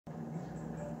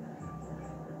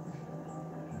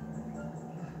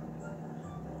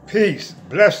Peace,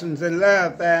 blessings, and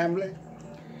love, family.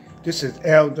 This is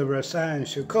Elder Rasan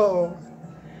Shakur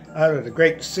out of the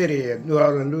great city of New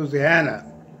Orleans, Louisiana,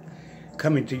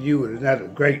 coming to you with another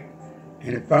great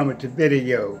and informative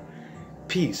video.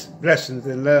 Peace, blessings,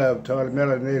 and love to all the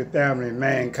melanated family and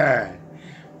mankind.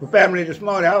 Well, family, this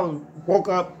morning I woke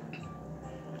up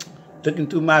looking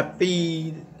through my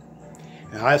feed,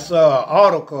 and I saw an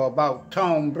article about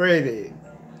Tom Brady,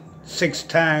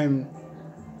 6-time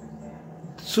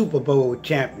Super Bowl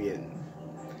champion.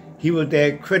 He was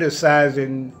there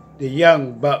criticizing the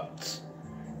young bucks,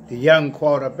 the young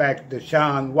quarterback,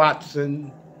 Deshaun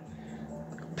Watson,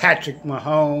 Patrick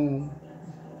Mahomes,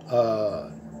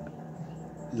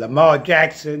 Lamar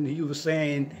Jackson. He was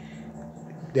saying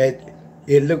that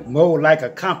it looked more like a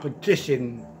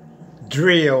competition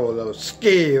drill or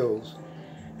skills,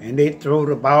 and they throw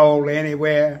the ball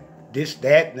anywhere, this,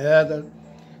 that, and the other.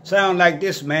 Sound like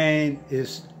this man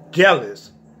is jealous.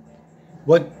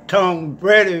 What Tom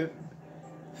Brady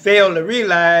failed to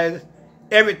realize,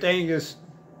 everything is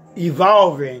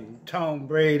evolving, Tom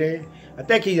Brady. I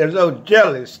think he's a little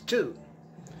jealous too,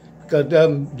 because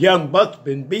them young bucks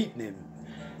been beating him.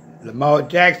 Lamar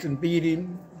Jackson beat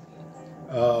him.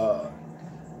 Deshaun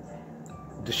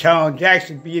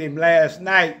Jackson beat him last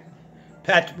night.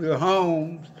 Patrick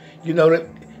Mahomes, you know,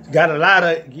 got a lot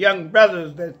of young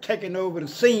brothers that's taking over the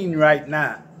scene right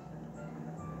now,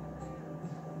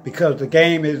 because the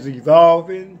game is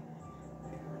evolving.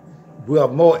 We are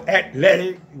more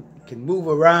athletic, can move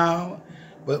around.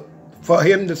 But for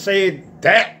him to say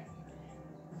that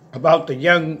about the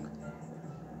young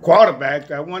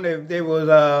quarterbacks, I wonder if there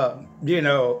was, you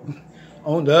know,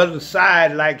 on the other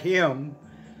side like him,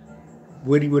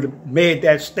 would he would have made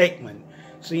that statement.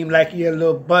 Seemed like he a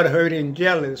little butthurt and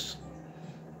jealous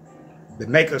to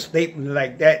make a statement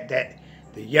like that, that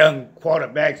the young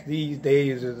quarterbacks these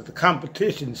days is the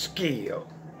competition skill.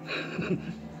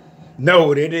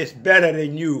 No, it is better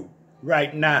than you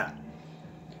right now.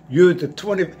 You're the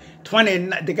 20,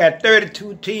 they got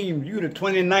 32 teams. You're the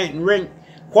 29th ranked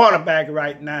quarterback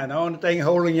right now. The only thing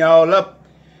holding y'all up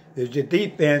is your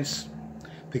defense,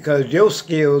 because your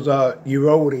skills are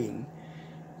eroding.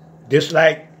 Just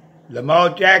like Lamar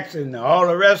Jackson and all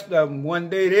the rest of them, one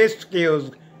day their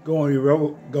skills going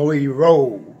to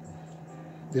erode.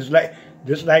 Just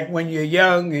like when you're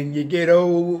young and you get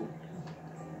old,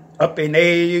 up in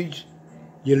age,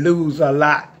 you lose a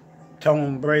lot,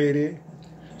 Tom Brady.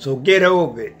 So get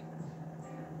over it.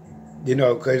 You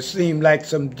know, because it seemed like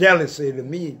some jealousy to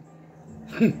me.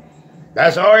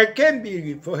 That's all it can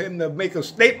be for him to make a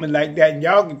statement like that. And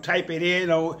y'all can type it in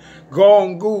or go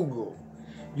on Google.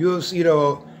 You'll see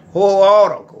the whole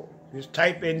article. Just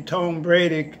type in Tom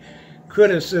Brady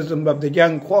criticism of the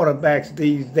young quarterbacks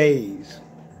these days.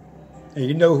 And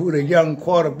you know who the young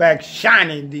quarterback's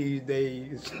shining these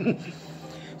days.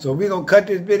 So we're going to cut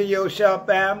this video short,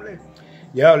 family.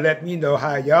 Y'all let me know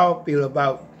how y'all feel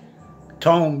about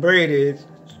Tom Brady.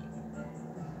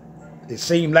 It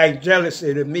seemed like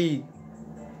jealousy to me.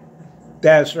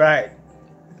 That's right.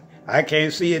 I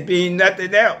can't see it being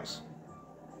nothing else.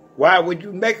 Why would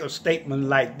you make a statement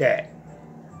like that?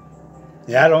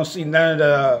 Yeah, I don't see none of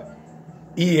the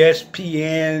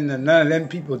ESPN and none of them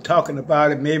people talking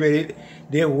about it. Maybe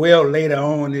they will later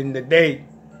on in the day,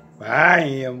 but I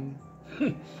am.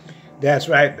 That's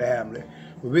right, family.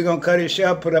 But we're going to cut it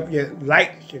short. Put up your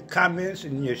likes, your comments,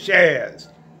 and your shares.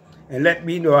 And let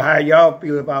me know how y'all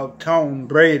feel about Tom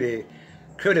Brady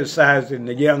criticizing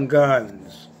the young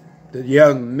guns, the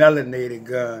young melanated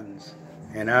guns.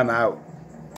 And I'm out.